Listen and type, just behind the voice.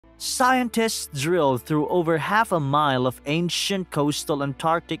Scientists drilled through over half a mile of ancient coastal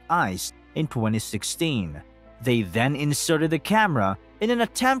Antarctic ice in 2016. They then inserted the camera in an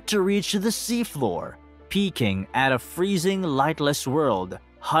attempt to reach the seafloor, peeking at a freezing, lightless world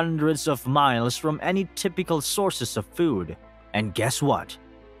hundreds of miles from any typical sources of food. And guess what?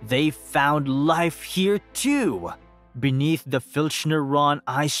 They found life here too! Beneath the Filchner-Ronne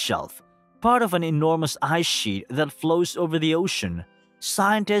ice shelf, part of an enormous ice sheet that flows over the ocean,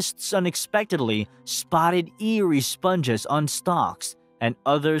 scientists unexpectedly spotted eerie sponges on stalks and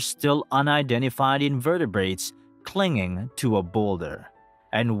other still unidentified invertebrates clinging to a boulder.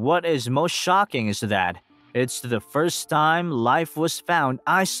 And what is most shocking is that it's the first time life was found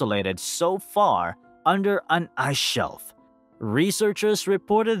isolated so far under an ice shelf. Researchers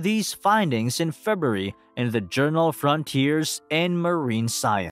reported these findings in February in the journal Frontiers in Marine Science.